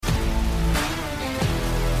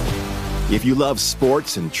If you love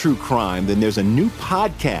sports and true crime, then there's a new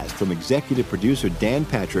podcast from executive producer Dan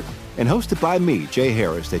Patrick and hosted by me, Jay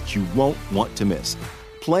Harris, that you won't want to miss.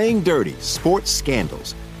 Playing Dirty: Sports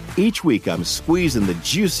Scandals. Each week, I'm squeezing the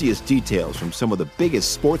juiciest details from some of the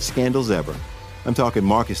biggest sports scandals ever. I'm talking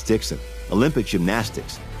Marcus Dixon, Olympic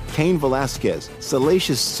gymnastics, Cain Velasquez,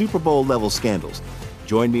 salacious Super Bowl-level scandals.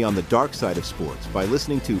 Join me on the dark side of sports by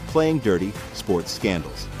listening to Playing Dirty: Sports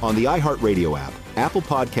Scandals on the iHeartRadio app, Apple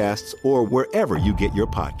Podcasts, or wherever you get your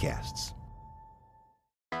podcasts.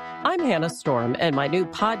 I'm Hannah Storm, and my new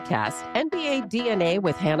podcast, NBA DNA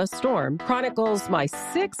with Hannah Storm, chronicles my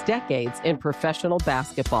 6 decades in professional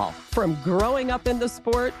basketball. From growing up in the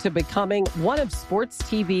sport to becoming one of sports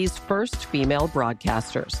TV's first female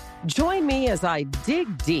broadcasters. Join me as I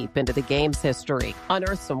dig deep into the game's history,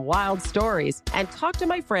 unearth some wild stories, and talk to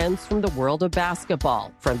my friends from the world of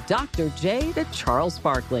basketball, from Dr. J to Charles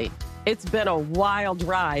Barkley. It's been a wild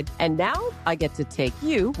ride, and now I get to take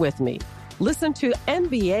you with me. Listen to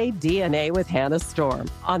NBA DNA with Hannah Storm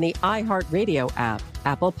on the iHeartRadio app,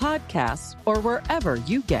 Apple Podcasts, or wherever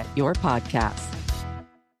you get your podcasts.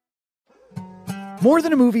 More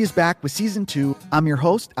Than a Movie is back with Season 2. I'm your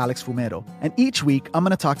host, Alex Fumero, and each week I'm going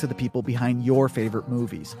to talk to the people behind your favorite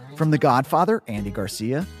movies. From The Godfather, Andy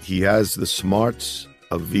Garcia. He has the smarts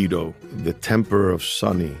of Vito, the temper of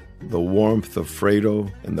Sonny, the warmth of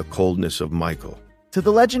Fredo, and the coldness of Michael. To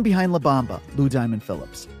the legend behind La Bamba, Lou Diamond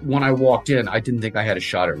Phillips. When I walked in, I didn't think I had a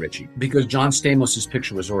shot at Richie because John Stamos'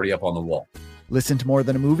 picture was already up on the wall. Listen to More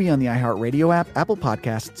Than a Movie on the iHeartRadio app, Apple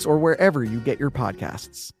Podcasts, or wherever you get your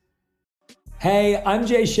podcasts. Hey, I'm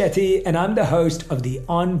Jay Shetty, and I'm the host of the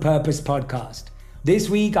On Purpose podcast. This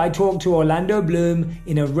week, I talked to Orlando Bloom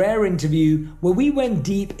in a rare interview where we went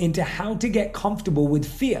deep into how to get comfortable with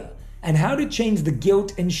fear and how to change the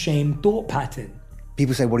guilt and shame thought pattern.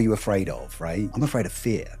 People say, what are you afraid of, right? I'm afraid of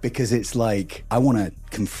fear because it's like I want to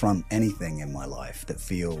confront anything in my life that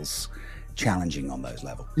feels challenging on those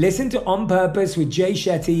levels. Listen to On Purpose with Jay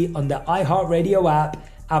Shetty on the iHeartRadio app,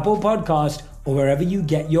 Apple Podcast, or wherever you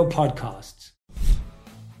get your podcasts.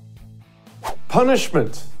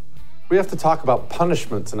 Punishment. We have to talk about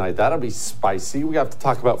punishment tonight. That'll be spicy. We have to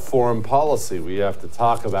talk about foreign policy. We have to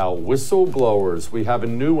talk about whistleblowers. We have a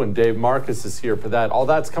new one. Dave Marcus is here for that. All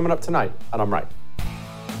that's coming up tonight, and I'm right.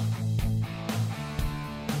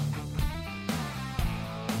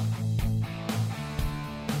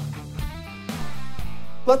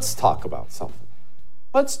 Let's talk about something.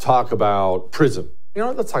 Let's talk about prison. You know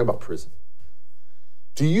what? Let's talk about prison.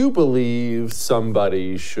 Do you believe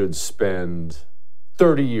somebody should spend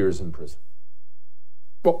 30 years in prison?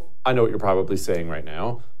 Well, I know what you're probably saying right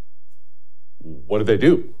now. What do they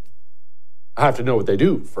do? I have to know what they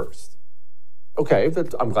do first. Okay,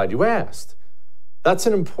 I'm glad you asked. That's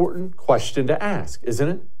an important question to ask, isn't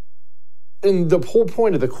it? And the whole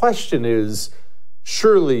point of the question is,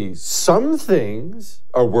 surely some things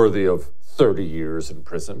are worthy of 30 years in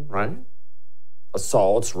prison, right?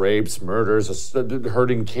 Assaults, rapes, murders,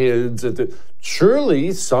 hurting kids.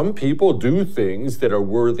 Surely some people do things that are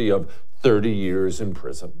worthy of 30 years in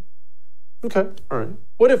prison. Okay, all right.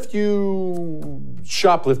 What if you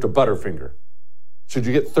shoplift a Butterfinger? Should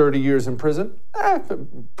you get 30 years in prison?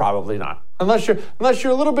 Probably not. Unless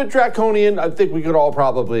you're a little bit draconian, I think we could all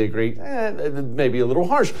probably agree. Maybe a little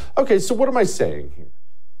harsh. Okay, so what am I saying here?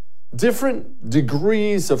 Different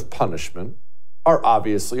degrees of punishment are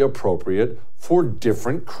obviously appropriate for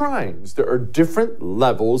different crimes. There are different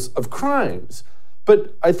levels of crimes.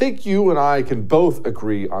 But I think you and I can both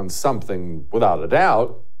agree on something without a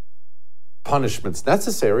doubt. Punishment's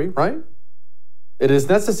necessary, right? It is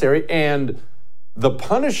necessary, and the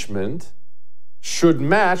punishment should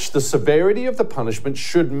match, the severity of the punishment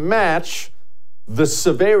should match the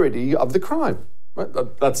severity of the crime.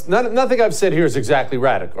 That's nothing I've said here is exactly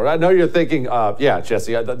radical. I know you're thinking, yeah,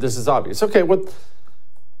 Jesse, this is obvious. Okay, well,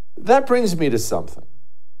 that brings me to something.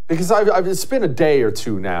 Because it's been a day or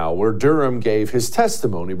two now where Durham gave his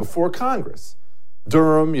testimony before Congress.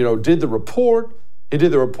 Durham, did the report. He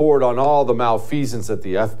did the report on all the malfeasance at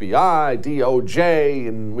the FBI, DOJ,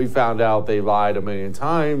 and we found out they lied a million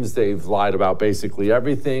times. They've lied about basically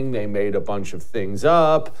everything. They made a bunch of things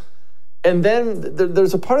up. And then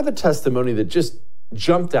there's a part of the testimony that just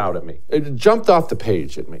jumped out at me. It jumped off the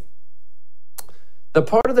page at me. The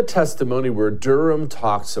part of the testimony where Durham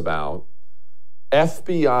talks about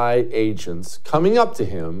FBI agents coming up to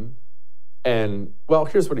him and, well,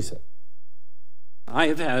 here's what he said. I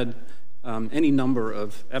have had any number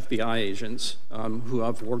of FBI agents who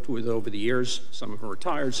I've worked with over the years. Some of them are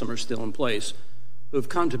retired, some are still in place, who have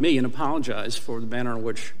come to me and apologized for the manner in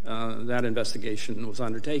which that investigation was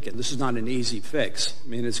undertaken. This is not an easy fix. I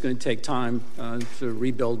mean, it's going to take time to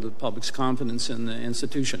rebuild the public's confidence in the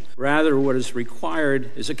institution. Rather, what is required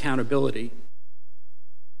is accountability.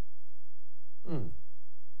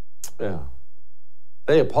 Yeah.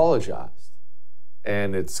 They apologized,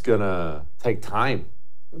 and it's going to take time.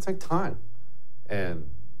 It's going to take time and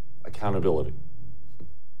accountability.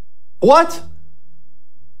 What?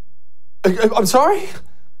 I'm sorry?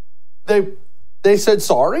 They said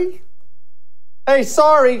sorry? Hey,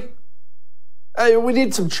 sorry. Hey, we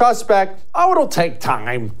need some trust back. Oh, it'll take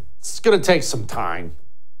time. It's going to take some time.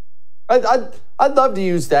 I'd love to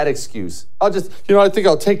use that excuse. I think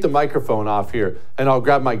I'll take the microphone off here and I'll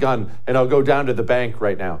grab my gun and I'll go down to the bank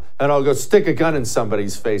right now and I'll go stick a gun in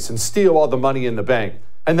somebody's face and steal all the money in the bank.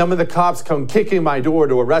 And then when the cops come kicking my door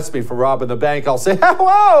to arrest me for robbing the bank, I'll say,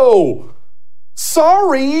 "Whoa,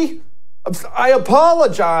 sorry. I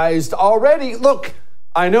apologized already. Look,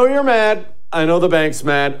 I know you're mad. I know the bank's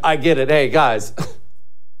mad. I get it. Hey, guys,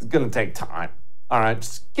 it's going to take time. All right,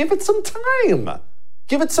 just give it some time.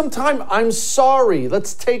 Give it some time. I'm sorry.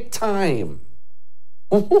 Let's take time."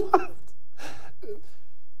 What?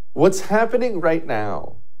 What's happening right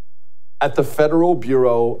now at the Federal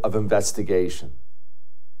Bureau of Investigation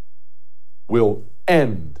will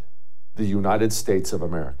end the United States of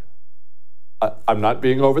America. I'm not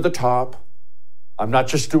being over the top. I'm not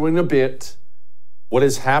just doing a bit. What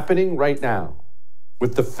is happening right now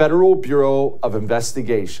with the Federal Bureau of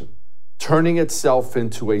Investigation turning itself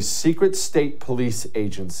into a secret state police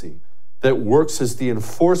agency that works as the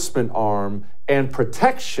enforcement arm and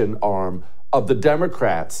protection arm of the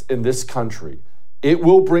Democrats in this country, it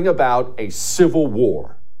will bring about a civil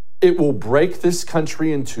war. It will break this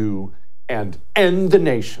country in two and end the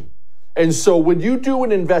nation. And so when you do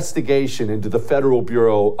an investigation into the Federal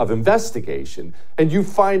Bureau of Investigation and you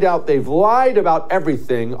find out they've lied about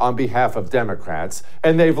everything on behalf of Democrats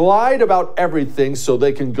and they've lied about everything so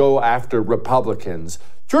they can go after Republicans,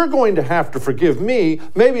 you're going to have to forgive me.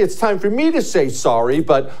 Maybe it's time for me to say sorry,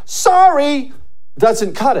 but sorry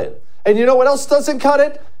doesn't cut it. And you know what else doesn't cut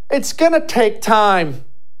it? It's going to take time.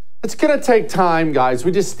 It's going to take time, guys.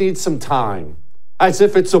 We just need some time. As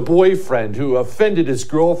if it's a boyfriend who offended his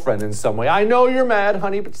girlfriend in some way. I know you're mad,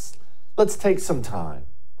 honey, but let's take some time.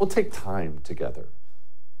 We'll take time together.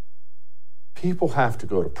 People have to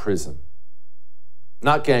go to prison.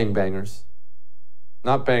 Not gangbangers,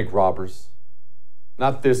 not bank robbers,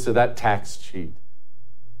 not this or that tax cheat.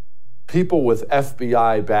 People with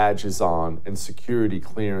FBI badges on and security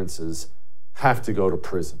clearances have to go to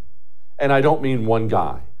prison. And I don't mean one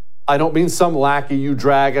guy. I don't mean some lackey you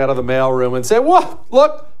drag out of the mailroom and say, "Whoa,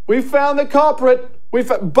 look, we found the culprit. We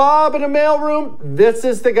found Bob in a mailroom. This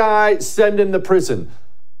is the guy. Send him to prison."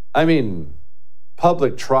 I mean,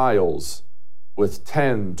 public trials with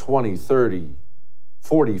 10, 20, 30,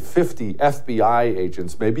 40, 50 FBI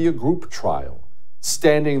agents, maybe a group trial,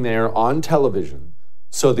 standing there on television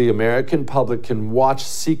so the American public can watch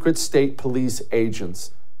secret state police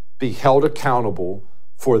agents be held accountable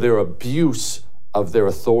for their abuse of their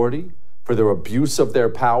authority, for their abuse of their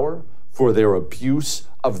power, for their abuse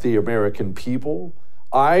of the American people.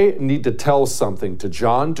 I need to tell something to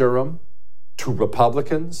John Durham, to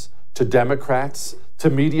Republicans, to Democrats, to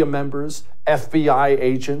media members, FBI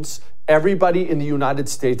agents, everybody in the United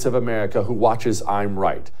States of America who watches I'm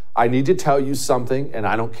Right. I need to tell you something, and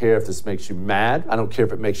I don't care if this makes you mad. I don't care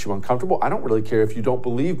if it makes you uncomfortable. I don't really care if you don't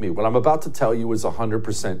believe me. What I'm about to tell you is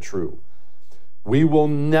 100% true. We will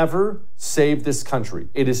never save this country.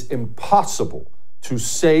 It is impossible to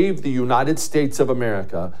save the United States of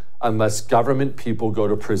America unless government people go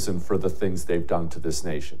to prison for the things they've done to this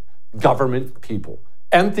nation. Government people.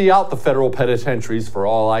 Empty out the federal penitentiaries for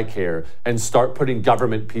all I care and start putting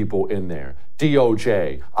government people in there.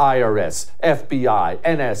 DOJ, IRS, FBI,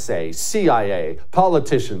 NSA, CIA,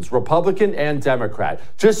 politicians, Republican and Democrat.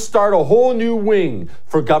 Just start a whole new wing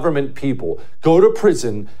for government people. Go to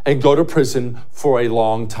prison and go to prison for a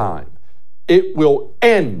long time. It will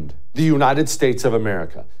end the United States of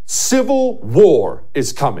America. Civil war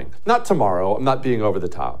is coming. Not tomorrow. I'm not being over the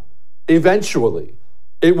top. Eventually,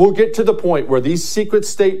 it will get to the point where these secret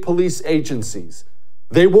state police agencies,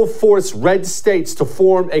 they will force red states to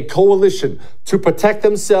form a coalition to protect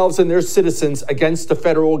themselves and their citizens against the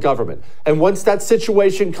federal government. And once that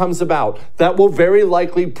situation comes about, that will very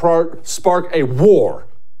likely spark a war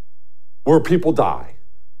where people die.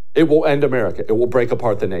 It will end America. It will break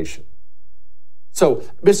apart the nation. So,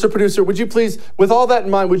 Mr. Producer, would you please, with all that in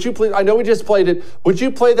mind, would you please, I know we just played it, would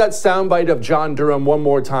you play that soundbite of John Durham one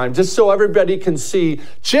more time, just so everybody can see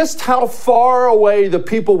just how far away the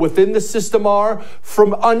people within the system are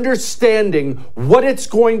from understanding what it's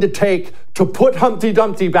going to take to put Humpty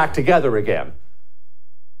Dumpty back together again?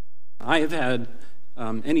 I have had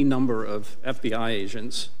any number of FBI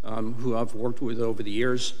agents who I've worked with over the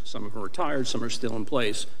years. Some of them are retired, some are still in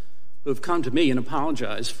place, who have come to me and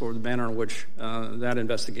apologized for the manner in which that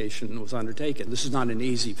investigation was undertaken. This is not an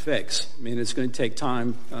easy fix. I mean, it's going to take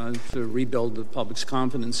time to rebuild the public's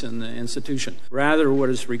confidence in the institution. Rather, what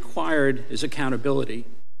is required is accountability.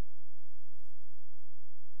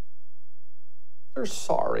 They're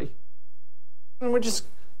sorry. And we're just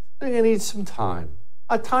going to need some time.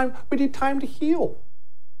 We need time to heal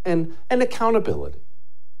and accountability.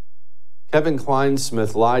 Kevin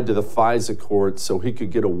Clinesmith lied to the FISA court so he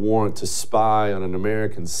could get a warrant to spy on an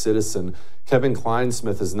American citizen. Kevin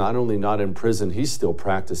Clinesmith is not only not in prison, he's still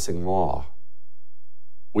practicing law.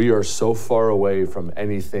 We are so far away from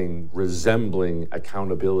anything resembling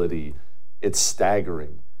accountability. It's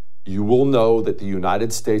staggering. You will know that the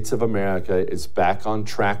United States of America is back on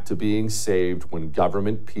track to being saved when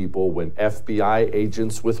government people, when FBI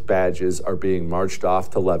agents with badges are being marched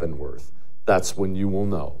off to Leavenworth. That's when you will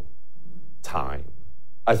know. Time.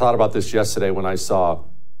 I thought about this yesterday when I saw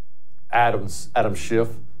Adam Schiff,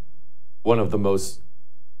 one of the most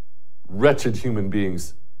wretched human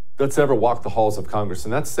beings that's ever walked the halls of Congress.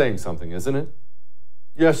 And that's saying something, isn't it?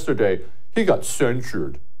 Yesterday, he got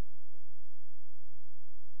censured.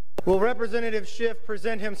 Will Representative Schiff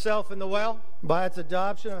present himself in the well? By its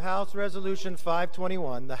adoption of House Resolution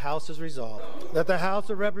 521, the House has resolved that the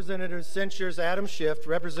House of Representatives censures Adam Schiff,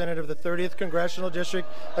 representative of the 30th Congressional District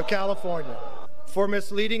of California, for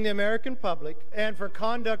misleading the American public and for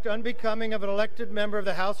conduct unbecoming of an elected member of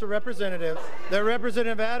the House of Representatives. That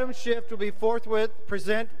Representative Adam Schiff will be forthwith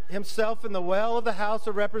present himself in the well of the House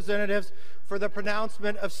of Representatives for the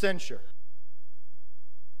pronouncement of censure.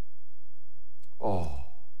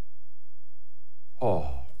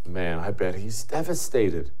 Oh, man, I bet he's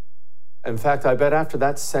devastated. In fact, I bet after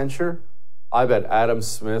that censure, I bet Adam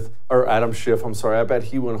Schiff, I bet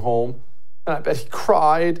he went home, and I bet he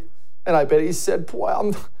cried, and I bet he said, boy,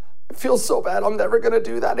 I feel so bad, I'm never going to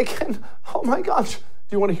do that again. Oh, my gosh. Do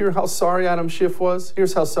you want to hear how sorry Adam Schiff was?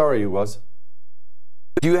 Here's how sorry he was.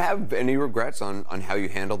 Do you have any regrets on how you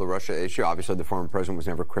handled the Russia issue? Obviously, the former president was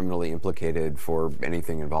never criminally implicated for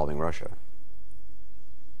anything involving Russia.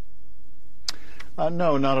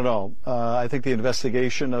 No, not at all. I think the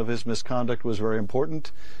investigation of his misconduct was very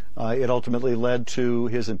important. It ultimately led to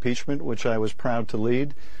his impeachment, which I was proud to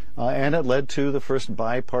lead, and it led to the first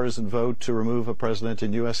bipartisan vote to remove a president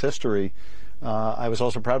in U.S. history. I was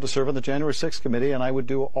also proud to serve on the January 6th committee, and I would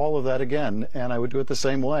do all of that again, and I would do it the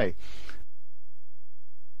same way.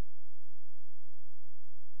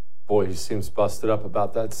 Boy, he seems busted up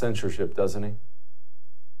about that censorship, doesn't he?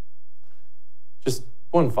 Just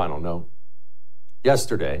one final note.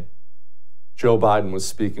 Yesterday, Joe Biden was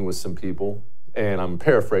speaking with some people, and I'm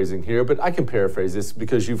paraphrasing here, but I can paraphrase this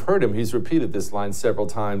because you've heard him. He's repeated this line several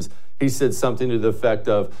times. He said something to the effect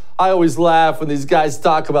of, I always laugh when these guys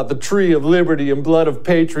talk about the tree of liberty and blood of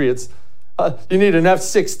patriots. You need an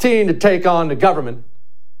F-16 to take on the government.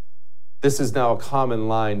 This is now a common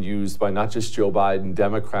line used by not just Joe Biden,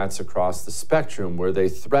 Democrats across the spectrum, where they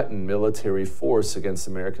threaten military force against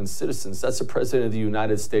American citizens. That's the President of the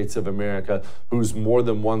United States of America who's more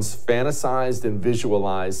than once fantasized and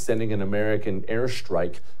visualized sending an American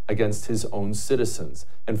airstrike against his own citizens.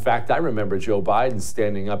 In fact, I remember Joe Biden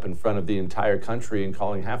standing up in front of the entire country and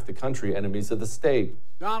calling half the country enemies of the state.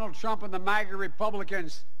 Donald Trump and the MAGA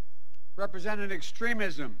Republicans represent an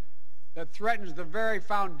extremism that threatens the very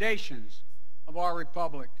foundations of our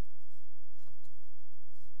republic.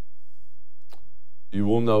 You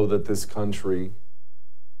will know that this country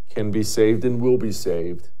can be saved and will be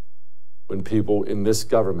saved when people in this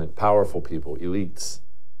government, powerful people, elites,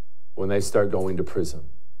 when they start going to prison.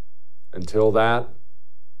 Until that,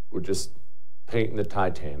 we're just painting the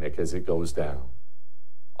Titanic as it goes down.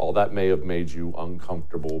 All that may have made you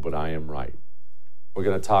uncomfortable, but I am right. We're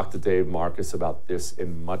going to talk to Dave Marcus about this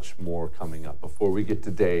and much more coming up. Before we get to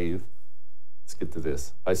Dave, let's get to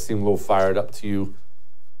this. I seem a little fired up to you.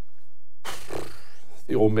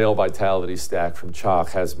 The old male vitality stack from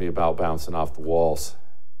Chalk has me about bouncing off the walls.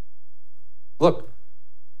 Look,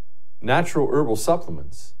 natural herbal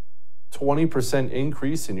supplements, 20%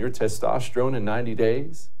 increase in your testosterone in 90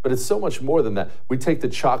 days. But it's so much more than that. We take the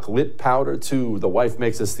chocolate powder too. The wife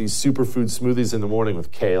makes us these superfood smoothies in the morning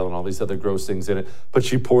with kale and all these other gross things in it. But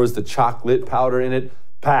she pours the chocolate powder in it.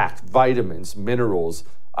 packed vitamins, minerals.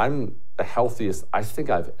 I'm the healthiest I think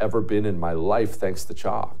I've ever been in my life thanks to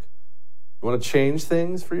chalk. You want to change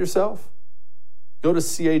things for yourself? Go to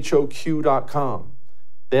choq.com.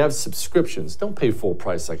 They have subscriptions. Don't pay full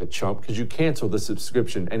price like a chump because you cancel the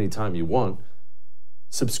subscription anytime you want.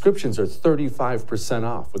 Subscriptions are 35%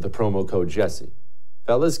 off with the promo code Jesse.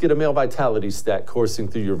 Fellas, get a male vitality stack coursing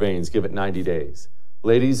through your veins. Give it 90 days.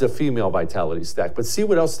 Ladies, a female vitality stack. But see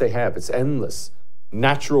what else they have. It's endless.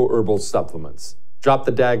 Natural herbal supplements. Drop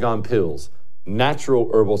the daggone pills. Natural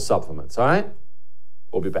herbal supplements. All right?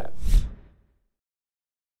 We'll be back.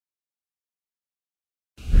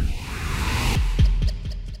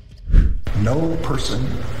 No person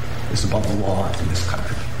is above the law in this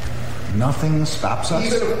country. Nothing stops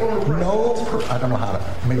us. I don't know how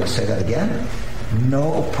to, maybe I'll say that again.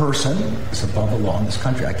 No person is above the law in this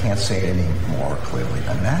country. I can't say it any more clearly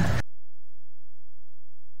than that.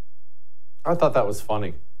 I thought that was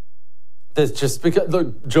funny. That's just because,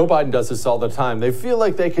 look, Joe Biden does this all the time. They feel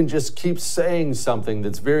like they can just keep saying something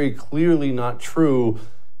that's very clearly not true,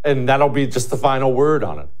 and that'll be just the final word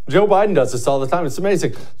on it. Joe Biden does this all the time. It's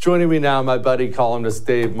amazing. Joining me now, my buddy, columnist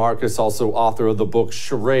Dave Marcus, also author of the book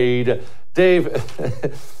Charade. Dave,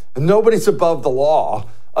 nobody's above the law.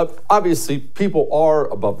 Obviously, people are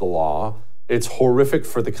above the law. It's horrific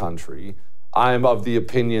for the country. I'm of the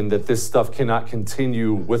opinion that this stuff cannot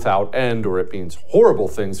continue without end, or it means horrible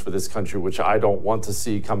things for this country, which I don't want to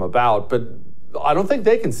see come about. But I don't think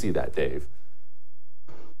they can see that, Dave.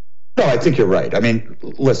 No, I think you're right. I mean,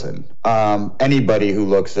 listen, anybody who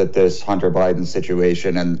looks at this Hunter Biden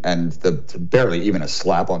situation and the barely even a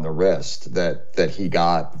slap on the wrist that he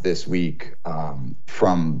got this week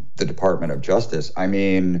from the Department of Justice, I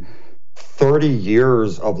mean, 30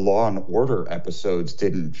 years of Law and Order episodes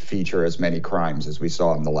didn't feature as many crimes as we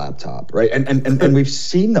saw on the laptop, right? And we've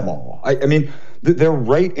seen them all. I mean, they're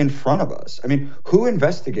right in front of us. I mean, who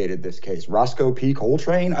investigated this case? Roscoe P.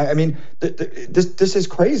 Coltrane? I mean, this is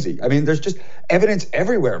crazy. I mean, there's just evidence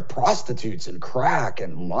everywhere of prostitutes and crack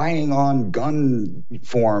and lying on gun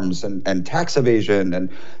forms and tax evasion,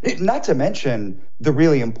 and not to mention the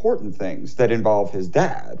really important things that involve his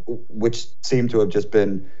dad, which seem to have just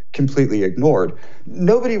been completely ignored.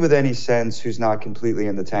 Nobody with any sense who's not completely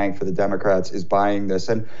in the tank for the Democrats is buying this.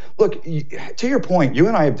 And look, to your point, you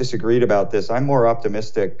and I have disagreed about this. I'm more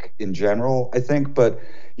optimistic in general, I think, but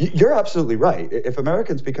you're absolutely right. If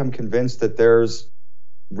Americans become convinced that there's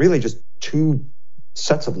really just two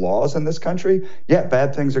sets of laws in this country, yeah,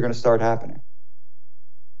 bad things are going to start happening.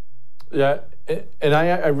 Yeah, and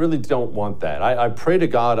I really don't want that. I pray to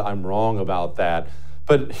God I'm wrong about that.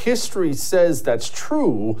 But history says that's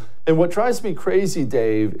true. And what drives me crazy,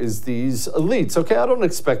 Dave, is these elites. Okay, I don't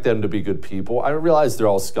expect them to be good people. I realize they're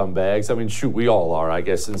all scumbags. I mean, shoot, we all are, I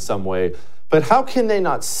guess, in some way. But how can they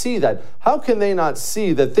not see that? How can they not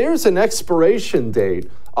see that there's an expiration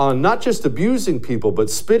date on not just abusing people, but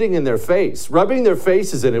spitting in their face, rubbing their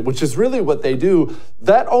faces in it, which is really what they do?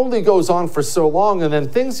 That only goes on for so long, and then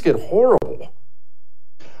things get horrible.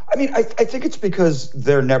 I mean, I think it's because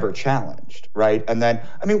they're never challenged, right? And then,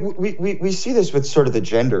 I mean, we see this with sort of the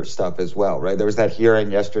gender stuff as well, right? There was that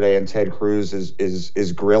hearing yesterday, and Ted Cruz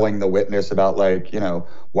is grilling the witness about, like, you know,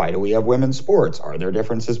 why do we have women's sports? Are there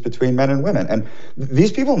differences between men and women? And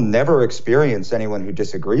these people never experience anyone who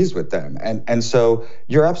disagrees with them. And so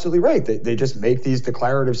you're absolutely right. They just make these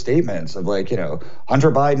declarative statements of, like, you know,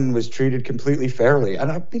 Hunter Biden was treated completely fairly.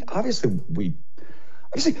 And I mean, obviously,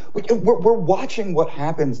 we're watching what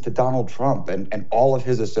happens to Donald Trump and all of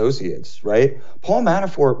his associates, right? Paul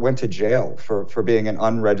Manafort went to jail for being an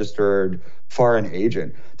unregistered foreign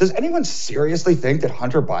agent. Does anyone seriously think that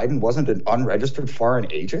Hunter Biden wasn't an unregistered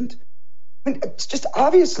foreign agent? I mean, it's just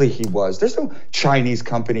obviously he was. There's no Chinese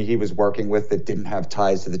company he was working with that didn't have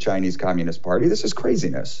ties to the Chinese Communist Party. This is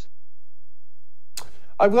craziness.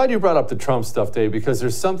 I'm glad you brought up the Trump stuff, Dave, because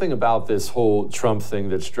there's something about this whole Trump thing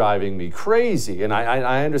that's driving me crazy. And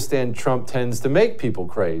I understand Trump tends to make people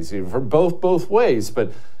crazy for both ways.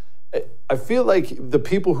 But I feel like the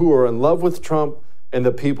people who are in love with Trump and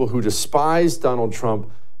the people who despise Donald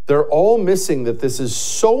Trump, they're all missing that this is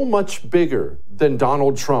so much bigger than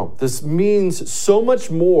Donald Trump. This means so much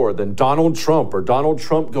more than Donald Trump or Donald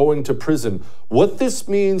Trump going to prison. What this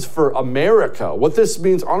means for America, what this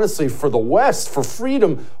means, honestly, for the West, for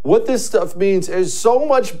freedom, what this stuff means is so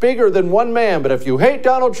much bigger than one man. But if you hate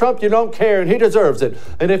Donald Trump, you don't care, and he deserves it.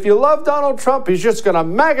 And if you love Donald Trump, he's just going to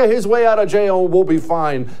MAGA his way out of jail and we'll be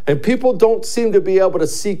fine. And people don't seem to be able to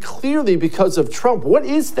see clearly because of Trump. What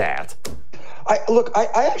is that? I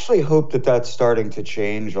actually hope that that's starting to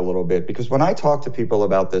change a little bit, because when I talk to people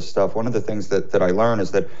about this stuff, one of the things that I learn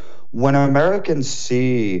is that when Americans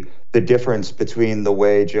see the difference between the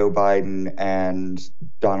way Joe Biden and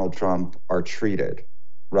Donald Trump are treated,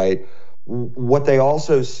 right? What they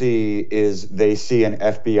also see is they see an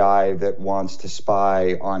FBI that wants to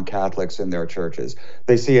spy on Catholics in their churches.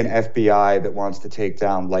 They see an FBI that wants to take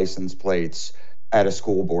down license plates at a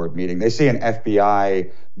school board meeting. They see an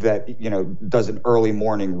FBI that, you know, does an early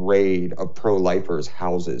morning raid of pro-lifers'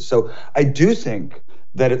 houses. So I do think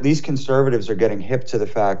that at least conservatives are getting hip to the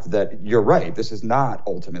fact that you're right. This is not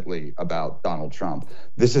ultimately about Donald Trump.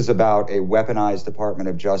 This is about a weaponized Department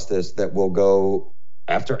of Justice that will go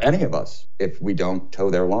after any of us if we don't toe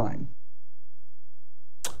their line.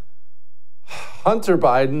 Hunter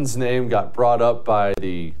Biden's name got brought up by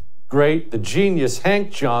the genius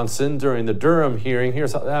Hank Johnson during the Durham hearing.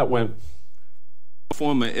 Here's how that went.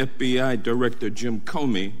 Former FBI Director Jim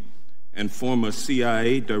Comey and former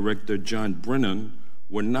CIA Director John Brennan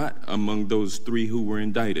were not among those three who were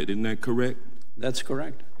indicted. Isn't that correct? That's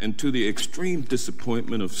correct. And to the extreme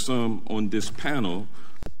disappointment of some on this panel,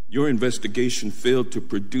 your investigation failed to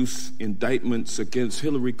produce indictments against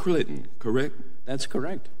Hillary Clinton, correct? That's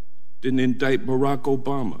correct. Didn't indict Barack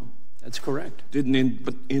Obama. That's correct. Didn't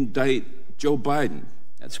indict Joe Biden.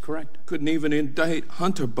 That's correct. Couldn't even indict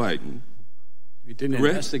Hunter Biden. We didn't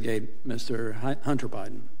investigate Mr. Hunter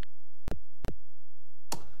Biden.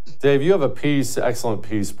 Dave, you have a piece, excellent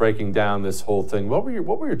piece, breaking down this whole thing. What were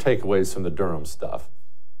your takeaways from the Durham stuff?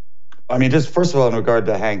 I mean, just first of all, in regard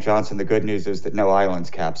to Hank Johnson, the good news is that no island's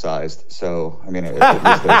capsized. So, I mean, at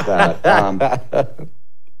least there's that.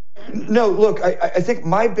 No, look, I think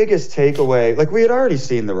my biggest takeaway, like we had already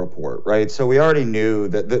seen the report, right? So we already knew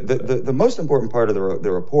that the most important part of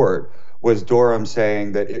the report was Durham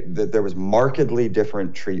saying that there was markedly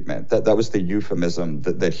different treatment. That was the euphemism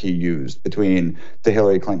that he used between the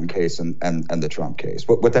Hillary Clinton case and the Trump case.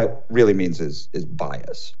 What that really means is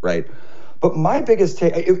bias, right? But my biggest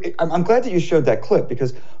I'm glad that you showed that clip,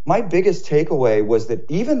 because my biggest takeaway was that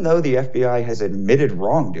even though the FBI has admitted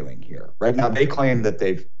wrongdoing here, right now they claim that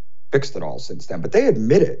they've fixed it all since then, but they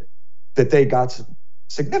admitted that they got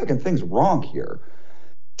significant things wrong here.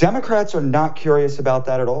 Democrats are not curious about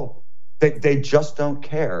that at all. They just don't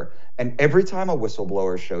care. And every time a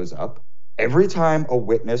whistleblower shows up, every time a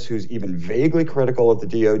witness who's even vaguely critical of the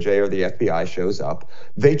DOJ or the FBI shows up,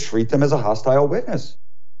 they treat them as a hostile witness.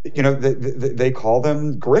 You know, they call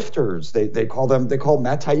them grifters. They call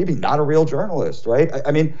Matt Taibbi not a real journalist, right?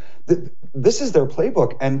 I mean, this is their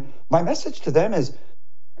playbook. And my message to them is,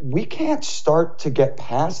 we can't start to get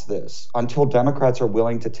past this until Democrats are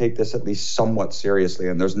willing to take this at least somewhat seriously.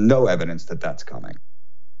 And there's no evidence that that's coming.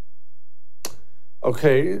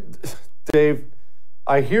 Okay, Dave,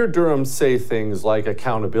 I hear Durham say things like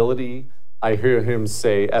accountability. I hear him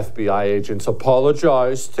say FBI agents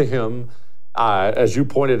apologize to him. As you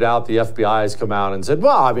pointed out, the FBI has come out and said,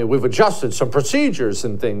 well, I mean, we've adjusted some procedures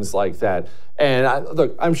and things like that. And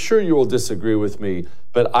look, I'm sure you will disagree with me,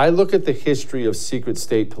 but I look at the history of secret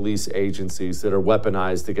state police agencies that are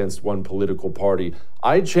weaponized against one political party.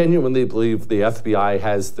 I genuinely believe the FBI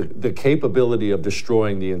has the capability of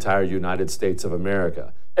destroying the entire United States of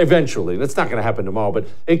America. Eventually. That's not going to happen tomorrow, but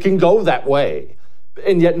it can go that way.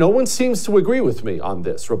 And yet no one seems to agree with me on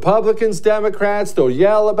this. Republicans, Democrats, they'll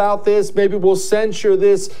yell about this. Maybe we'll censure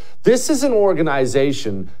this. This is an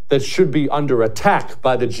organization that should be under attack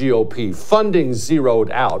by the GOP. Funding zeroed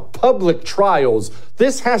out. Public trials.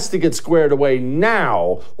 This has to get squared away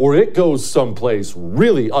now, or it goes someplace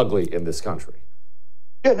really ugly in this country.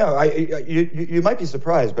 Yeah, no, you might be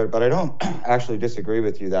surprised, but I don't actually disagree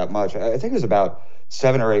with you that much. I think it was about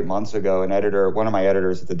 7 or 8 months ago, one of my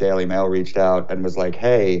editors at the Daily Mail reached out and was like,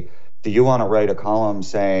 hey, do you want to write a column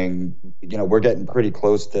saying, you know, we're getting pretty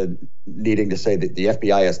close to needing to say that the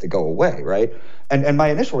FBI has to go away, right? And my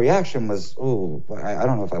initial reaction was, oh, I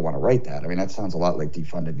don't know if I want to write that. I mean, that sounds a lot like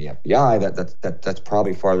defunding the FBI. That's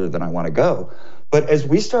probably farther than I want to go. But as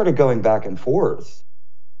we started going back and forth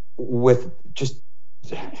with just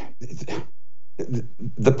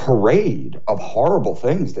the parade of horrible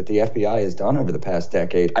things that the FBI has done over the past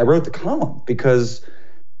decade, I wrote the column because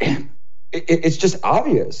it's just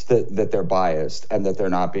obvious that they're biased and that they're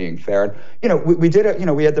not being fair. And, you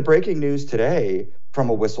know, we had the breaking news today from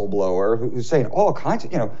a whistleblower who's saying all kinds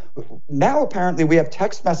of, you know, now apparently we have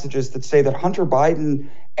text messages that say that Hunter Biden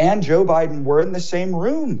and Joe Biden were in the same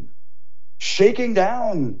room, shaking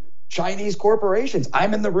down Chinese corporations.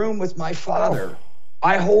 I'm in the room with my father.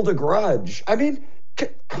 I hold a grudge. I mean,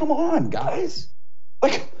 come on, guys.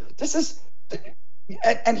 Like, this is...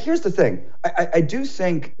 And here's the thing. I do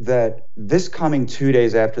think that this coming 2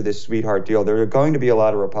 days after this sweetheart deal, there are going to be a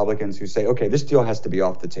lot of Republicans who say, okay, this deal has to be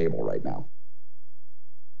off the table right now.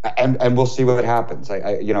 and we'll see what happens.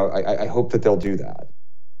 I hope that they'll do that.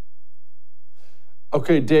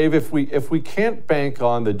 Okay, Dave, if we can't bank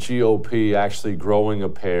on the GOP actually growing a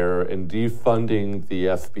pair and defunding the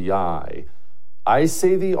FBI, I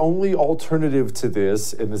say the only alternative to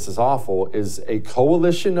this, and this is awful, is a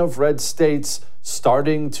coalition of red states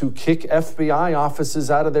starting to kick FBI offices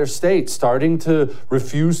out of their state, starting to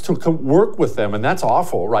refuse to work with them. And that's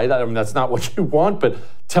awful, right? I mean, that's not what you want, but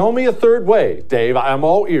tell me a third way, Dave. I'm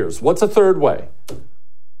all ears. What's a third way?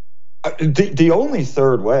 The only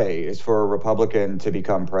third way is for a Republican to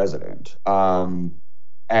become president and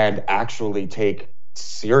actually take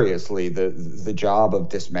seriously the job of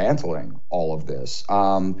dismantling all of this.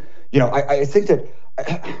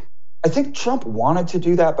 I think Trump wanted to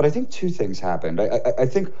do that, but I think two things happened. I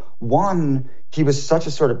think one, he was such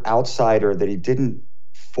a sort of outsider that he didn't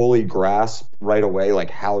fully grasp right away like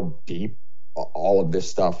how deep all of this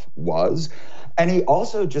stuff was. And he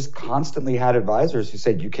also just constantly had advisors who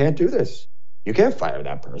said, you can't do this. You can't fire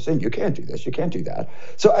that person. You can't do this. You can't do that.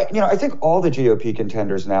 So, I think all the GOP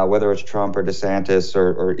contenders now, whether it's Trump or DeSantis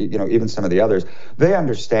or even some of the others, they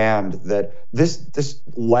understand that this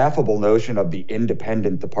laughable notion of the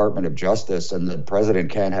independent Department of Justice and the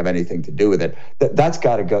president can't have anything to do with it, that's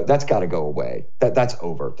got to go. That's got to go away. That's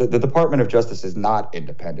over. The Department of Justice is not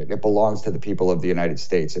independent. It belongs to the people of the United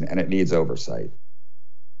States, and it needs oversight.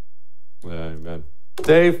 Amen.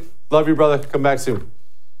 Dave, love you, brother. Come back soon.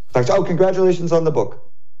 Thanks. Oh, congratulations on the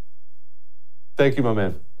book. Thank you, my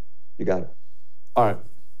man. You got it. All right.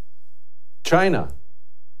 China,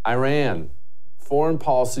 Iran, foreign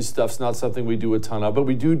policy stuff's not something we do a ton of, but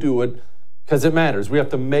we do it because it matters. We have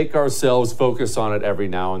to make ourselves focus on it every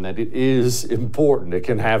now and then. It is important. It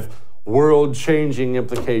can have world-changing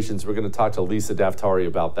implications. We're going to talk to Lisa Daftari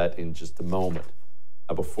about that in just a moment.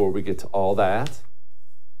 Now, before we get to all that,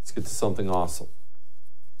 let's get to something awesome.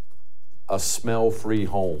 A smell-free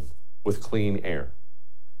home with clean air.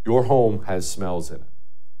 Your home has smells in it.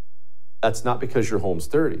 That's not because your home's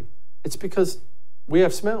dirty. It's because we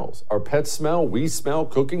have smells. Our pets smell, we smell,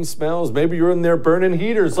 cooking smells. Maybe you're in there burning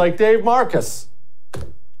heaters like Dave Marcus.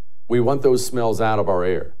 We want those smells out of our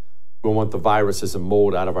air. We want the viruses and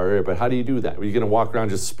mold out of our air. But how do you do that? Are you going to walk around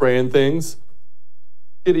just spraying things?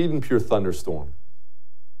 Get Eden Pure Thunderstorm.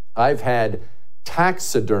 I've had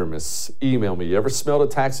taxidermists email me. You ever smelled a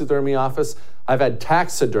taxidermy office? I've had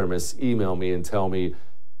taxidermists email me and tell me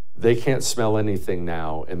they can't smell anything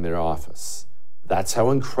now in their office. That's how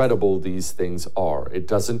incredible these things are. It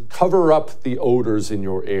doesn't cover up the odors in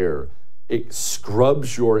your air. It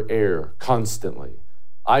scrubs your air constantly.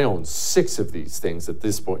 I own 6 of these things at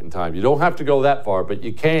this point in time. You don't have to go that far, but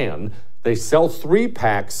you can. They sell 3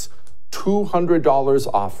 packs, $200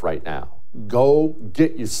 off right now. Go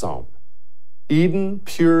get you some.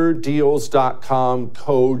 EdenPureDeals.com,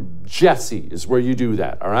 code Jesse is where you do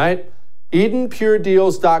that, all right?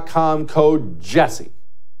 EdenPureDeals.com, code Jesse.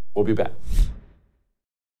 We'll be back.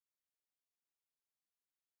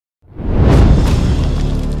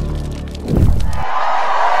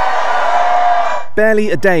 Barely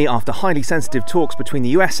a day after highly sensitive talks between the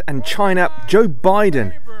US and China, Joe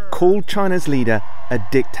Biden called China's leader a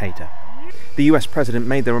dictator. The US president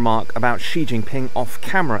made the remark about Xi Jinping off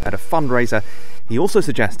camera at a fundraiser. He also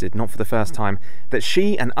suggested, not for the first time, that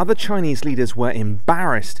Xi and other Chinese leaders were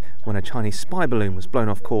embarrassed when a Chinese spy balloon was blown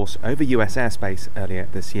off course over US airspace earlier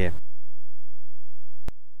this year.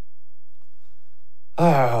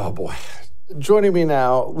 Oh, boy. Joining me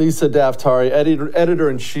now, Lisa Daftari,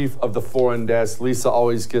 editor-in-chief of the Foreign Desk. Lisa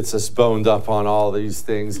always gets us boned up on all these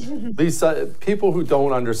things. Lisa, people who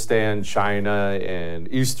don't understand China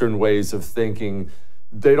and Eastern ways of thinking,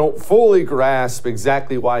 they don't fully grasp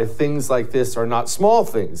exactly why things like this are not small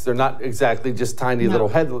things. They're not exactly just tiny little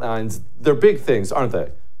headlines. They're big things, aren't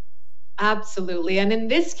they? Absolutely. And in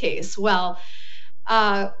this case,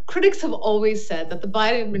 critics have always said that the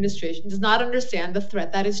Biden administration does not understand the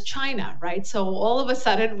threat that is China, right? So all of a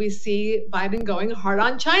sudden we see Biden going hard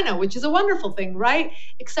on China, which is a wonderful thing, right?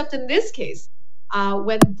 Except in this case,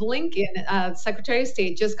 when Blinken, Secretary of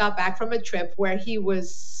State, just got back from a trip where he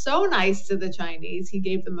was so nice to the Chinese, he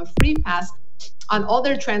gave them a free pass on all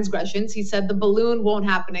their transgressions. He said the balloon won't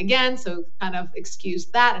happen again, so kind of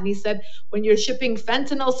excused that. And he said, when you're shipping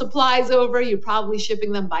fentanyl supplies over, you're probably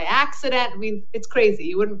shipping them by accident. I mean, it's crazy.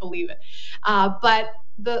 You wouldn't believe it. But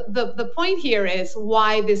the point here is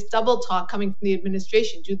why this double talk coming from the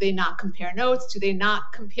administration. Do they not compare notes? Do they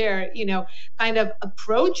not compare, kind of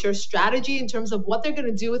approach or strategy in terms of what they're going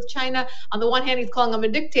to do with China? On the one hand, he's calling them a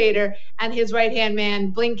dictator, and his right-hand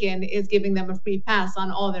man, Blinken, is giving them a free pass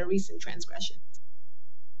on all their recent transgressions.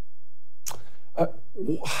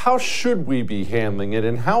 How should we be handling it,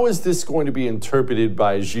 and how is this going to be interpreted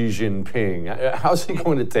by Xi Jinping? How's he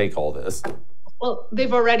going to take all this? Well,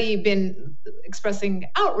 they've already been expressing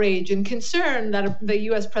outrage and concern that the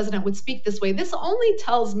U.S. president would speak this way. This only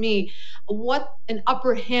tells me what an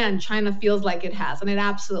upper hand China feels like it has, and it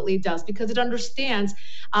absolutely does, because it understands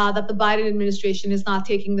that the Biden administration is not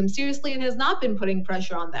taking them seriously and has not been putting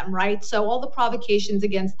pressure on them, right? So all the provocations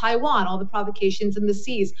against Taiwan, all the provocations in the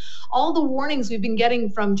seas, all the warnings we've been getting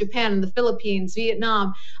from Japan and the Philippines,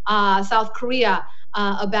 Vietnam, South Korea,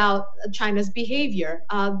 about China's behavior.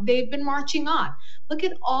 They've been marching on. Look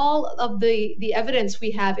at all of the evidence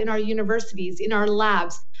we have in our universities, in our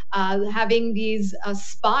labs, having these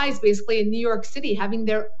spies basically in New York City, having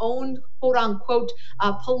their own quote unquote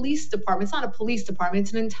police department. It's not a police department,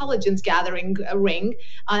 it's an intelligence gathering ring,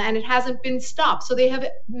 and it hasn't been stopped. So they have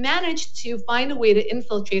managed to find a way to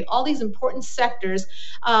infiltrate all these important sectors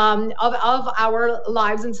of our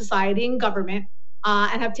lives in society and government.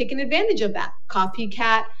 And have taken advantage of that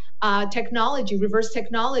copycat technology, reverse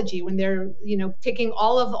technology, when they're taking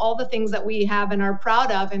all the things that we have and are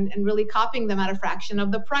proud of and really copying them at a fraction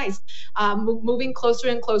of the price, moving closer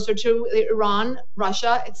and closer to Iran,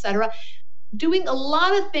 Russia, etc., doing a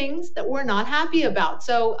lot of things that we're not happy about.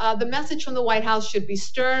 So the message from the White House should be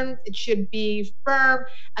stern, it should be firm,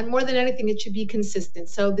 and more than anything, it should be consistent.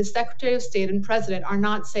 So the Secretary of State and President are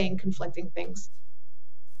not saying conflicting things.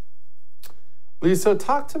 Lisa,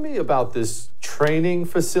 talk to me about this training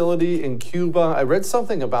facility in Cuba. I read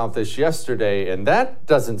something about this yesterday, and that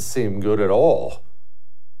doesn't seem good at all.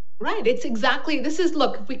 Right. It's exactly,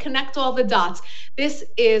 look, if we connect all the dots, this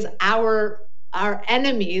is our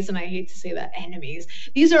enemies, and I hate to say that, enemies.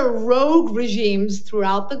 These are rogue regimes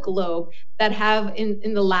throughout the globe that have,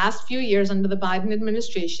 in the last few years under the Biden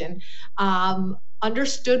administration,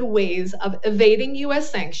 understood ways of evading U.S.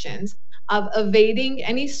 sanctions, of evading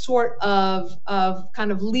any sort of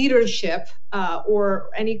kind of leadership or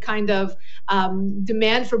any kind of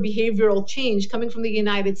demand for behavioral change coming from the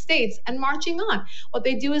United States and marching on. What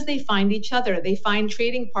they do is they find each other, they find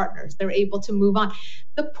trading partners, they're able to move on.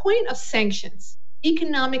 The point of sanctions,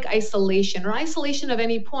 economic isolation or isolation of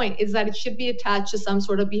any point, is that it should be attached to some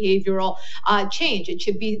sort of behavioral change. It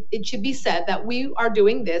should be said that we are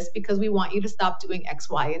doing this because we want you to stop doing X,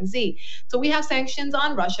 Y, and Z. So we have sanctions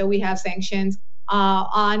on Russia. We have sanctions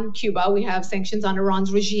on Cuba. We have sanctions on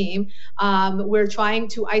Iran's regime. We're trying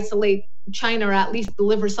to isolate China, or at least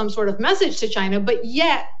deliver some sort of message to China. But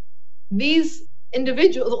yet these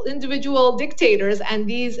individual dictators and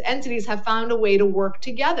these entities have found a way to work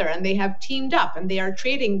together, and they have teamed up and they are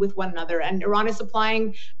trading with one another, and Iran is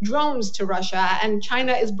supplying drones to Russia, and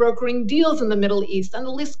China is brokering deals in the Middle East, and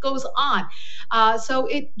the list goes on. So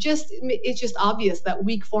it's just obvious that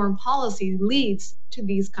weak foreign policy leads to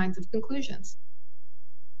these kinds of conclusions.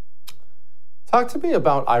 Talk to me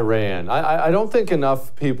about Iran. I don't think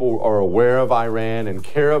enough people are aware of Iran and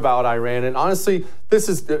care about Iran. And honestly,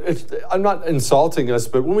 I'm not insulting us,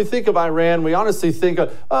 but when we think of Iran, we honestly think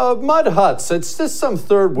of mud huts. It's just some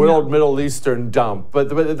third world Middle Eastern dump. But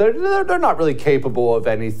they're not really capable of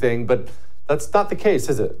anything. But that's not the case,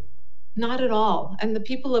 is it? Not at all. And the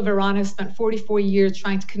people of Iran have spent 44 years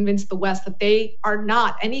trying to convince the West that they are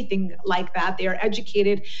not anything like that. They are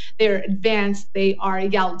educated, they're advanced, they are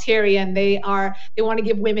egalitarian, they want to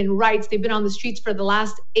give women rights. They've been on the streets for the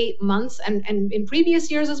last 8 months and in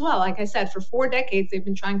previous years as well. Like I said, for 4 decades, they've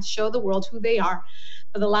been trying to show the world who they are.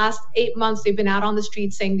 For the last 8 months, they've been out on the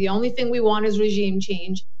streets saying the only thing we want is regime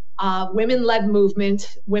change. Women-led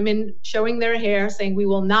movement, women showing their hair, saying we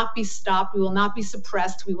will not be stopped, we will not be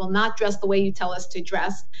suppressed, we will not dress the way you tell us to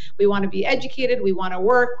dress. We want to be educated, we want to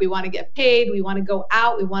work, we want to get paid, we want to go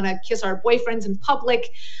out, we want to kiss our boyfriends in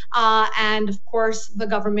public. And of course, the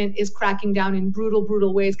government is cracking down in brutal,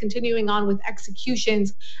 brutal ways, continuing on with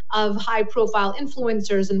executions of high-profile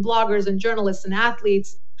influencers and bloggers and journalists and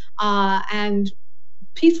athletes and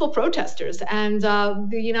peaceful protesters. And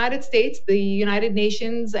the United States, the United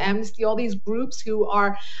Nations, Amnesty, all these groups who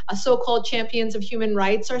are so-called champions of human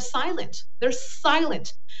rights are silent. They're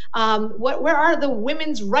silent. Where are the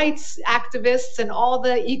women's rights activists and all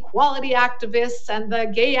the equality activists and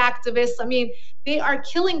the gay activists? I mean, they are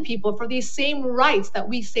killing people for these same rights that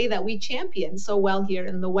we say that we champion so well here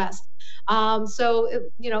in the West.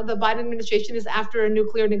 The Biden administration is after a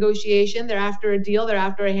nuclear negotiation. They're after a deal. They're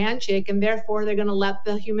after a handshake. And therefore, they're going to let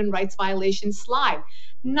the human rights violations slide.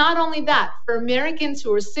 Not only that, for Americans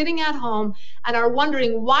who are sitting at home and are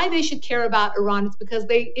wondering why they should care about Iran, it's because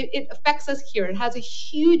it affects us here. It has a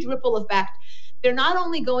huge ripple effect. They're not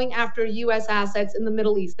only going after U.S. assets in the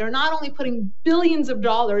Middle East, they're not only putting billions of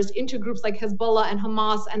dollars into groups like Hezbollah and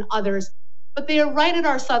Hamas and others, but they are right at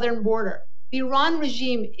our southern border. The Iran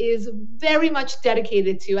regime is very much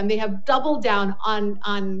dedicated to, and they have doubled down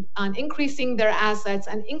on increasing their assets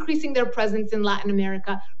and increasing their presence in Latin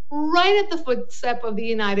America, right at the footstep of the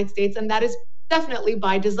United States, and that is definitely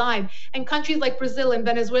by design. And countries like Brazil and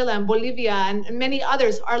Venezuela and Bolivia and many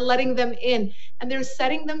others are letting them in, and they're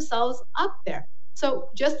setting themselves up there. So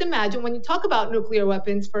just imagine when you talk about nuclear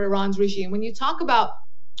weapons for Iran's regime, when you talk about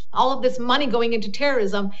all of this money going into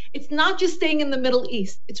terrorism, it's not just staying in the Middle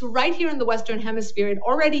East. It's right here in the Western Hemisphere. It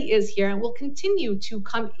already is here and will continue to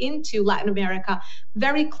come into Latin America,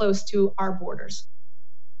 very close to our borders.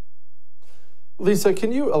 Lisa,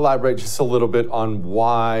 can you elaborate just a little bit on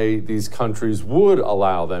why these countries would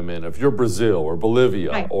allow them in? If you're Brazil or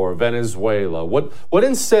Bolivia or Venezuela, what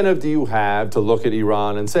incentive do you have to look at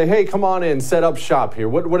Iran and say, hey, come on in, set up shop here?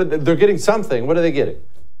 They're getting something. What are they getting?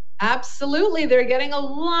 Absolutely. They're getting a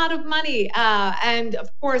lot of money. And of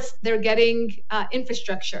course, they're getting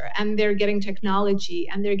infrastructure, and they're getting technology,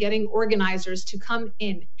 and they're getting organizers to come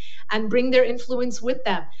in and bring their influence with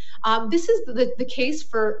them. This is the case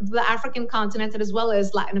for the African continent as well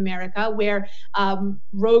as Latin America, where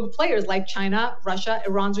rogue players like China, Russia,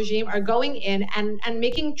 Iran's regime are going in and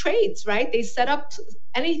making trades, right? They set up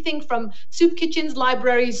anything from soup kitchens,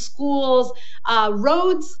 libraries, schools,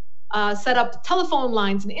 roads, set up telephone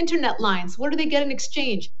lines and internet lines. What do they get in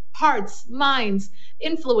exchange? Hearts, minds,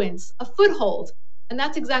 influence, a foothold. And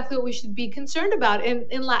that's exactly what we should be concerned about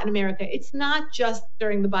in Latin America. It's not just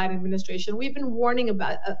during the Biden administration. We've been warning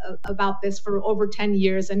about this for over 10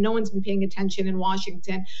 years, and no one's been paying attention in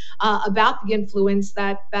Washington about the influence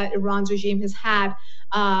that Iran's regime has had,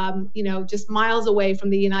 just miles away from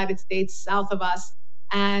the United States, south of us.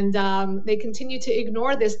 And they continue to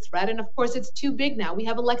ignore this threat. And of course, it's too big now. We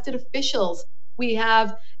have elected officials. We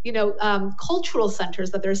have, cultural centers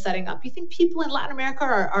that they're setting up. You think people in Latin America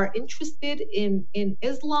are interested in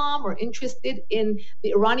Islam or interested in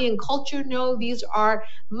the Iranian culture? No, these are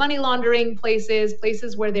money laundering places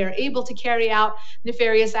where they're able to carry out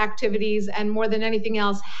nefarious activities, and more than anything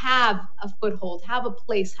else, have a foothold, have a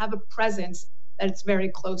place, have a presence that's very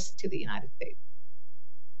close to the United States.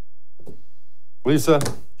 Lisa,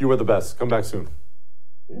 you were the best. Come back soon.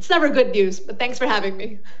 It's never good news, but thanks for having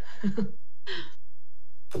me.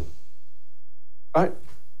 All right,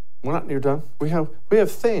 we're not near done. We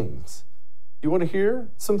have things. You want to hear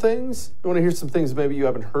some things? You want to hear some things maybe you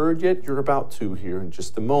haven't heard yet? You're about to hear in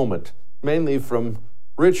just a moment, mainly from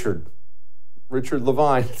Richard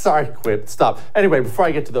Levine. Sorry, quit, stop. Anyway, before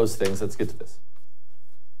I get to those things, let's get to this.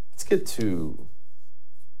 Let's get to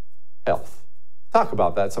health. Talk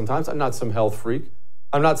about that sometimes. I'm not some health freak.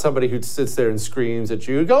 I'm not somebody who sits there and screams at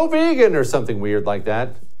you, go vegan or something weird like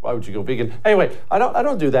that. Why would you go vegan? Anyway, I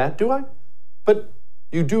don't do that, do I? But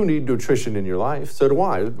you do need nutrition in your life. So do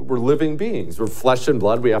I. We're living beings. We're flesh and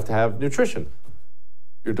blood. We have to have nutrition.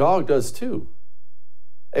 Your dog does too.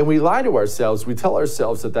 And we lie to ourselves. We tell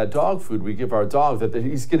ourselves that dog food we give our dog, that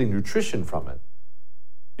he's getting nutrition from it.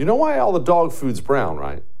 You know why all the dog food's brown,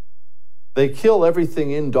 right? They kill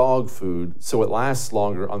everything in dog food so it lasts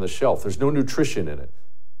longer on the shelf. There's no nutrition in it.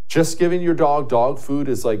 Just giving your dog food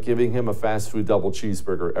is like giving him a fast food double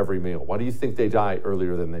cheeseburger every meal. Why do you think they die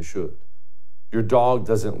earlier than they should? Your dog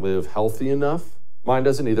doesn't live healthy enough. Mine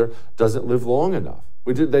doesn't either. Doesn't live long enough.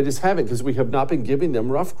 They just haven't, because we have not been giving them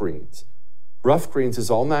Rough Greens. Rough Greens is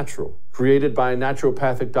all natural, created by a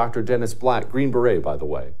naturopathic Dr. Dennis Black, Green Beret, by the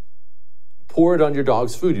way. Pour it on your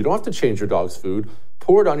dog's food. You don't have to change your dog's food.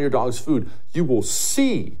 Pour it on your dog's food. You will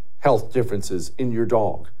see health differences in your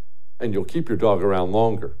dog, and you'll keep your dog around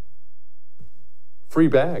longer. Free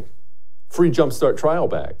bag. Free Jumpstart trial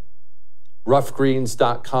bag.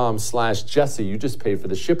 roughgreens.com/Jesse. You just pay for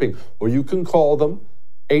the shipping. Or you can call them,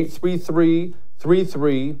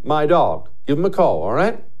 833-33-MY-DOG. Give them a call, all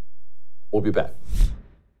right? We'll be back.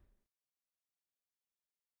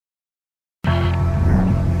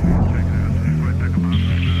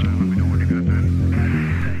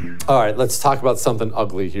 All right, let's talk about something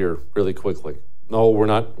ugly here really quickly. No, we're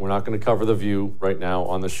not going to cover The View right now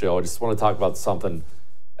on the show. I just want to talk about something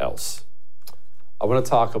else. I want to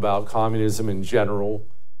talk about communism in general.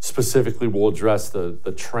 Specifically, we'll address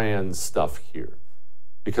the trans stuff here,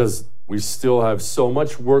 because we still have so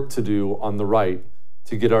much work to do on the right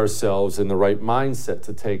to get ourselves in the right mindset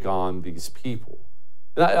to take on these people.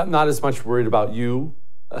 And I'm not as much worried about you.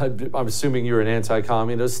 I'm assuming you're an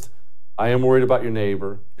anti-communist. I am worried about your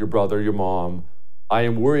neighbor, your brother, your mom. I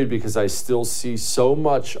am worried because I still see so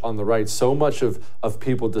much on the right, so much of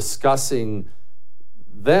people discussing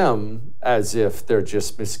them as if they're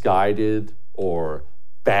just misguided or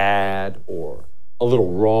bad or a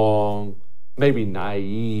little wrong, maybe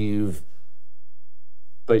naive.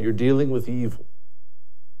 but you're dealing with evil.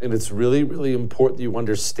 And it's really, really important that you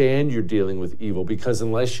understand you're dealing with evil, because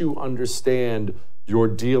unless you understand you're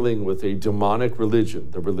dealing with a demonic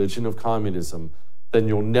religion, the religion of communism, then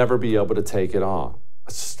you'll never be able to take it on.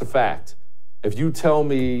 It's just a fact. If you tell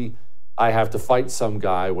me I have to fight some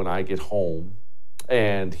guy when I get home,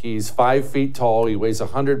 and he's 5 feet tall, he weighs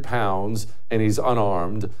 100 pounds, and he's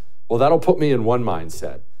unarmed, well, that'll put me in one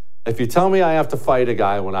mindset. If you tell me I have to fight a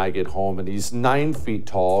guy when I get home and he's 9 feet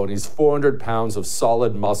tall and he's 400 pounds of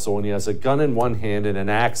solid muscle and he has a gun in one hand and an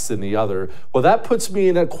axe in the other, well, that puts me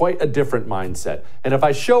in quite a different mindset. And if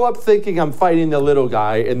I show up thinking I'm fighting the little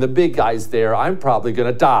guy and the big guy's there, I'm probably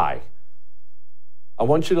going to die. I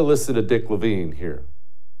want you to listen to Dick Levine here.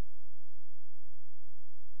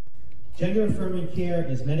 Gender-affirming care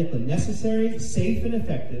is medically necessary, safe, and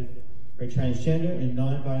effective for transgender and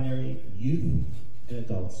non-binary youth and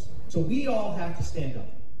adults. So we all have to stand up.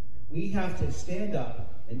 We have to stand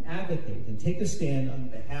up and advocate and take a stand on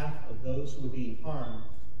behalf of those who are being harmed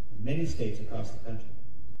in many states across the country.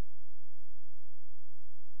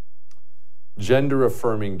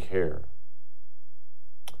 Gender-affirming care.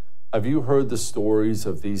 Have you heard the stories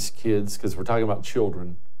of these kids? Because we're talking about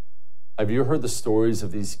children. Have you heard the stories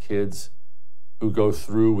of these kids who go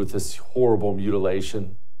through with this horrible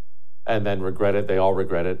mutilation and then regret it? They all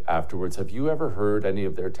regret it afterwards. Have you ever heard any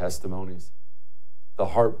of their testimonies? The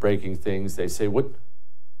heartbreaking things they say. What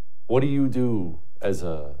do you do as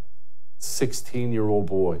a 16-year-old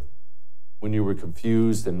boy when you were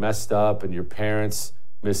confused and messed up and your parents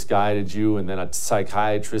misguided you and then a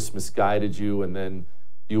psychiatrist misguided you and then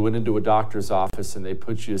you went into a doctor's office and they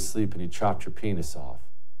put you to sleep and he chopped your penis off?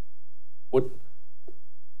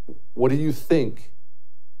 What do you think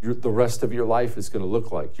the rest of your life is going to look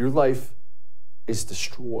like? Your life is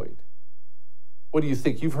destroyed. What do you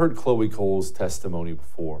think? You've heard Chloe Cole's testimony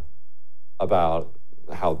before about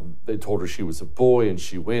how they told her she was a boy and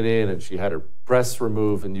she went in and she had her breasts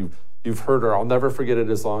removed, and you've heard her, I'll never forget it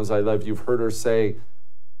as long as I live, you've heard her say,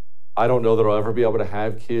 I don't know that I'll ever be able to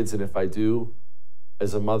have kids, and if I do,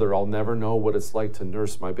 as a mother, I'll never know what it's like to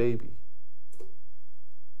nurse my baby.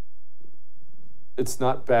 It's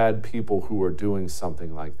not bad people who are doing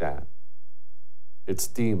something like that. It's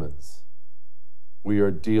demons. We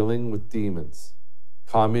are dealing with demons.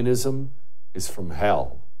 Communism is from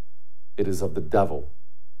hell. It is of the devil.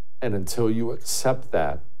 And until you accept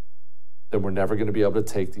that, then we're never going to be able to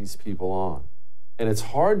take these people on. And it's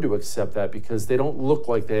hard to accept that because they don't look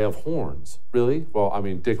like they have horns. Really? Well, I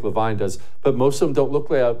mean, Dick Levine does, but most of them don't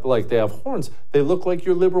look like they have horns. They look like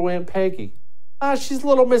your liberal Aunt Peggy. She's a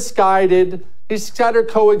little misguided. She's got her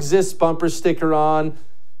coexist bumper sticker on.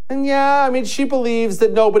 And yeah, I mean, she believes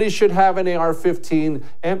that nobody should have an AR-15.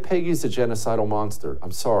 Aunt Peggy's a genocidal monster.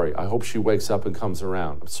 I'm sorry. I hope she wakes up and comes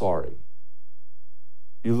around. I'm sorry.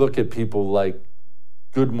 You look at people like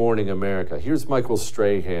Good Morning America. Here's Michael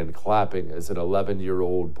Strahan clapping as an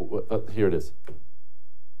 11-year-old boy. Here it is.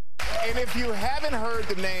 And if you haven't heard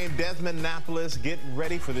the name Desmond Napolis, get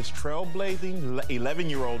ready for this trailblazing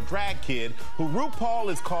 11-year-old drag kid who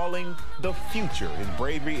RuPaul is calling the future. His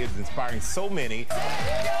bravery is inspiring so many.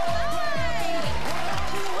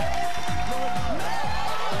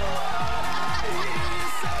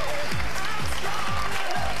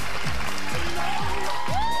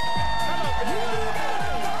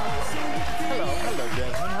 Hello,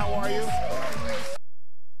 Desmond. How are you?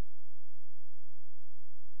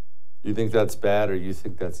 You think that's bad or you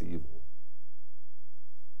think that's evil?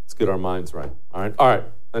 Let's get our minds right. All right,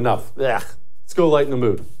 enough. Yeah. Let's go lighten the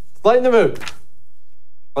mood. Lighten the mood.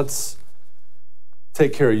 Let's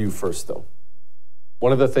take care of you first, though.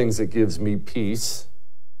 One of the things that gives me peace,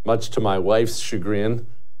 much to my wife's chagrin,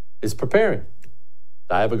 is preparing.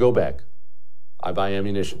 I have a go bag. I buy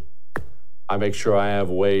ammunition. I make sure I have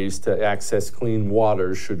ways to access clean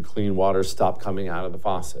water should clean water stop coming out of the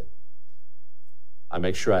faucet. I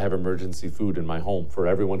make sure I have emergency food in my home for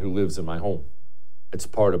everyone who lives in my home. It's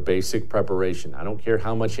part of basic preparation. I don't care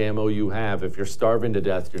how much ammo you have. If you're starving to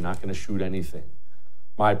death, you're not going to shoot anything.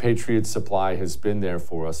 My Patriot Supply has been there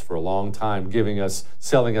for us for a long time,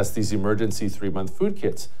 selling us these emergency 3-month food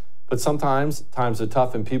kits. But sometimes times are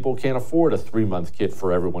tough and people can't afford a 3-month kit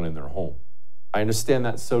for everyone in their home. I understand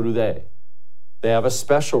that, so do they. They have a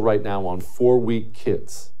special right now on 4-week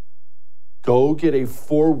kits. Go get a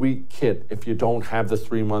 4-week kit if you don't have the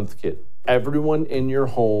 3-month kit. Everyone in your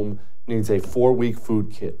home needs a 4-week food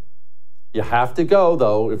kit. You have to go,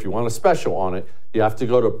 though, if you want a special on it, you have to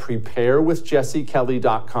go to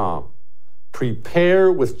preparewithjessekelly.com.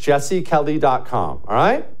 Preparewithjessekelly.com, all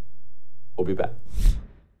right? We'll be back.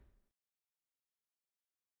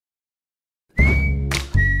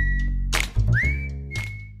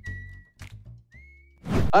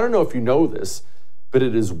 I don't know if you know this, but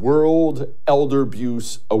it is World Elder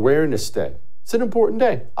Abuse Awareness Day. It's an important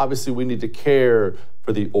day. Obviously, we need to care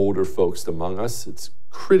for the older folks among us. It's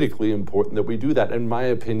critically important that we do that. In my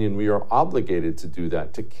opinion, we are obligated to do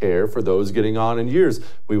that, to care for those getting on in years.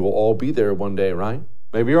 We will all be there one day, right?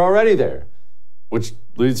 Maybe you're already there, which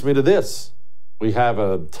leads me to this. We have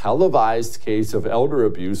a televised case of elder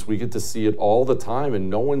abuse. We get to see it all the time, and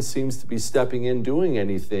no one seems to be stepping in doing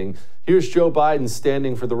anything. Here's Joe Biden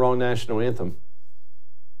standing for the wrong national anthem.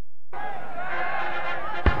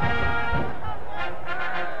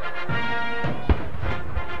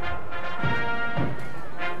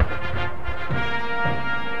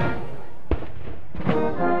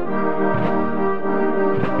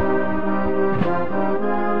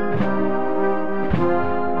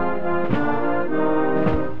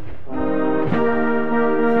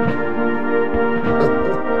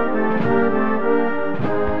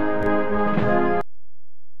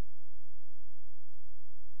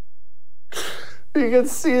 You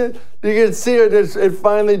can see it. It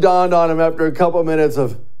finally dawned on him after a couple minutes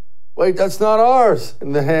of, wait, that's not ours.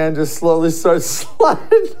 And the hand just slowly starts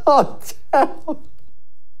sliding on down.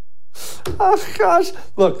 Oh, gosh.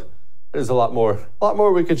 Look, there's a lot more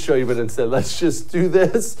we could show you, but instead, let's just do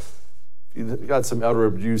this. If you've got some elder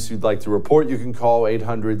abuse you'd like to report, you can call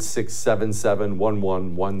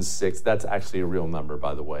 800-677-1116. That's actually a real number,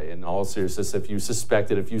 by the way. In all seriousness, if you suspect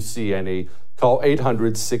it, if you see any, call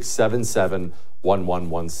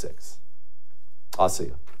 800-677-1116. I'll see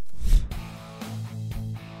you.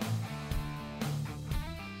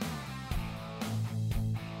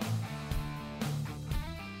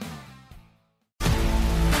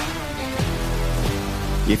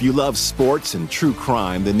 If you love sports and true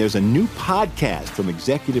crime, then there's a new podcast from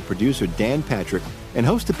executive producer Dan Patrick and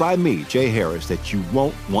hosted by me, Jay Harris, that you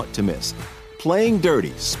won't want to miss. Playing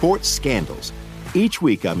Dirty: Sports Scandals. Each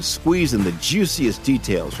week, I'm squeezing the juiciest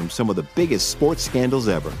details from some of the biggest sports scandals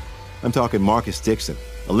ever. I'm talking Marcus Dixon,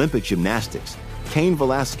 Olympic gymnastics, Cain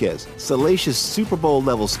Velasquez, salacious Super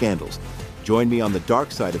Bowl-level scandals. Join me on the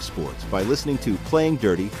dark side of sports by listening to Playing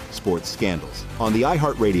Dirty: Sports Scandals on the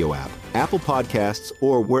iHeartRadio app, Apple Podcasts,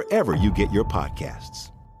 or wherever you get your podcasts.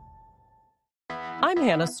 I'm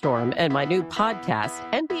Hannah Storm, and my new podcast,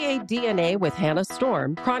 NBA DNA with Hannah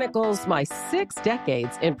Storm, chronicles my 6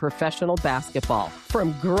 decades in professional basketball.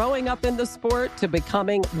 From growing up in the sport to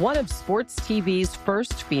becoming one of sports TV's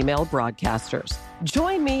first female broadcasters.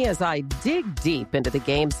 Join me as I dig deep into the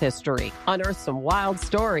game's history, unearth some wild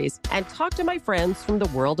stories, and talk to my friends from the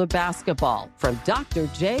world of basketball, from Dr.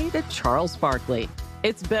 J to Charles Barkley.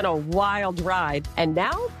 It's been a wild ride, and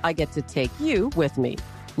now I get to take you with me.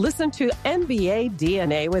 Listen to NBA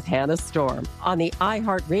DNA with Hannah Storm on the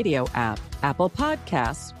iHeartRadio app, Apple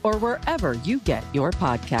Podcasts, or wherever you get your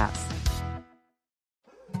podcasts.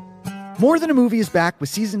 More Than a Movie is back with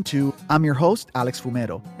Season 2. I'm your host, Alex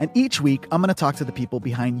Fumero, and each week I'm going to talk to the people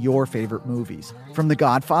behind your favorite movies. From The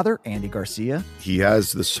Godfather, Andy Garcia. He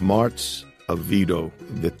has the smarts of Vito,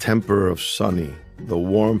 the temper of Sonny, the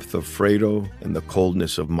warmth of Fredo, and the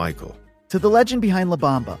coldness of Michael. To the legend behind La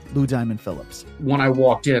Bamba, Lou Diamond Phillips. When I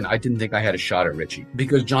walked in, I didn't think I had a shot at Richie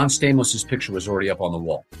because John Stamos' picture was already up on the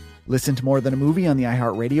wall. Listen to More Than a Movie on the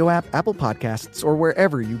iHeartRadio app, Apple Podcasts, or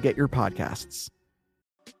wherever you get your podcasts.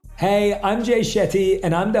 Hey, I'm Jay Shetty,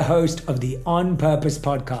 and I'm the host of the On Purpose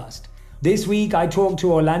podcast. This week, I talked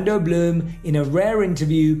to Orlando Bloom in a rare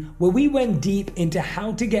interview where we went deep into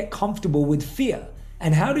how to get comfortable with fear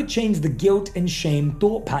and how to change the guilt and shame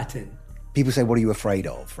thought pattern. People say, what are you afraid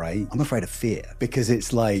of, right? I'm afraid of fear because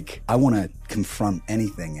it's like I want to confront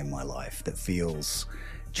anything in my life that feels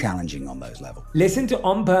challenging on those levels. Listen to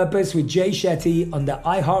On Purpose with Jay Shetty on the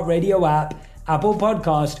iHeartRadio app, Apple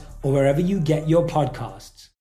Podcast, or wherever you get your podcasts.